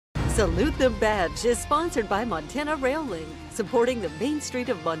Salute the Badge is sponsored by Montana Rail Link, supporting the Main Street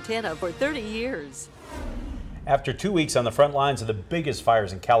of Montana for 30 years. After 2 weeks on the front lines of the biggest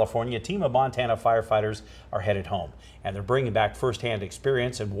fires in California, a team of Montana firefighters are headed home. And they're bringing back firsthand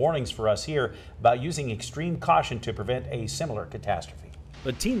experience and warnings for us here about using extreme caution to prevent a similar catastrophe.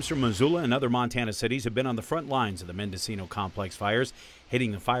 The teams from Missoula and other Montana cities have been on the front lines of the Mendocino complex fires,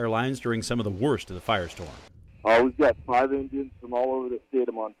 hitting the fire lines during some of the worst of the firestorm. We've got 5 engines from all over the state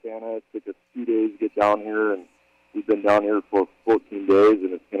of Montana. It took us 2 days to get down here, and we've been down here for 14 days,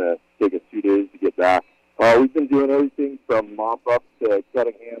 and it's going to take us 2 days to get back. We've been doing everything from mop-up to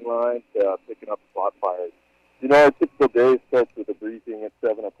cutting hand lines to picking up spot fires. You know, our typical day starts with a briefing at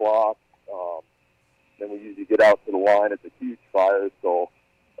 7 o'clock. Then we usually get out to the line. It's a huge fire, so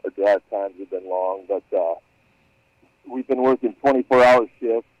our drive times have been long. But we've been working 24-hour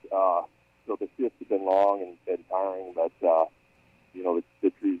shifts, so the shifts have been long and tiring. But, you know,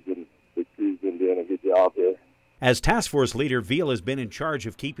 the crew's been doing a good job here. As task force leader, Veal has been in charge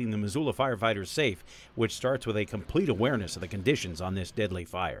of keeping the Missoula firefighters safe, which starts with a complete awareness of the conditions on this deadly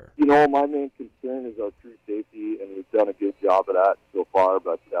fire. You know, my main concern is our crew safety, and we've done a good job of that so far,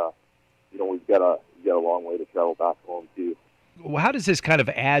 but, you know, we've got a long way to travel back home, too. Well, how does this kind of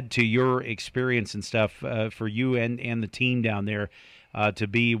add to your experience and stuff for you and the team down there to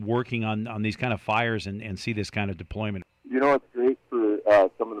be working on these kind of fires and see this kind of deployment? You know, it's great for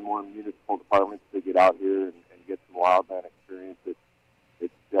some of the more municipal departments to get out here and get some wildland experience.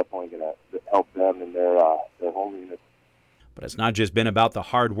 It's definitely going to help them in their home units. But it's not just been about the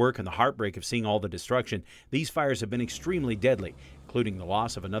hard work and the heartbreak of seeing all the destruction. These fires have been extremely deadly, including the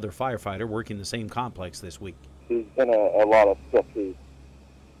loss of another firefighter working the same complex this week. There's been a lot of structures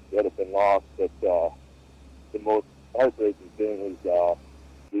that have been lost, but the most heartbreaking thing was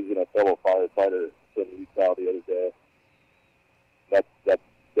losing a fellow firefighter from Utah the other day. That's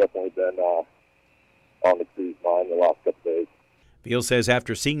definitely been on the crew's mind the last couple days. Veal says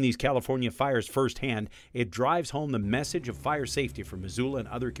after seeing these California fires firsthand, it drives home the message of fire safety for Missoula and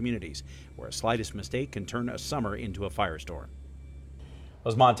other communities, where a slightest mistake can turn a summer into a firestorm.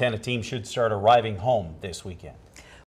 Those Montana teams should start arriving home this weekend.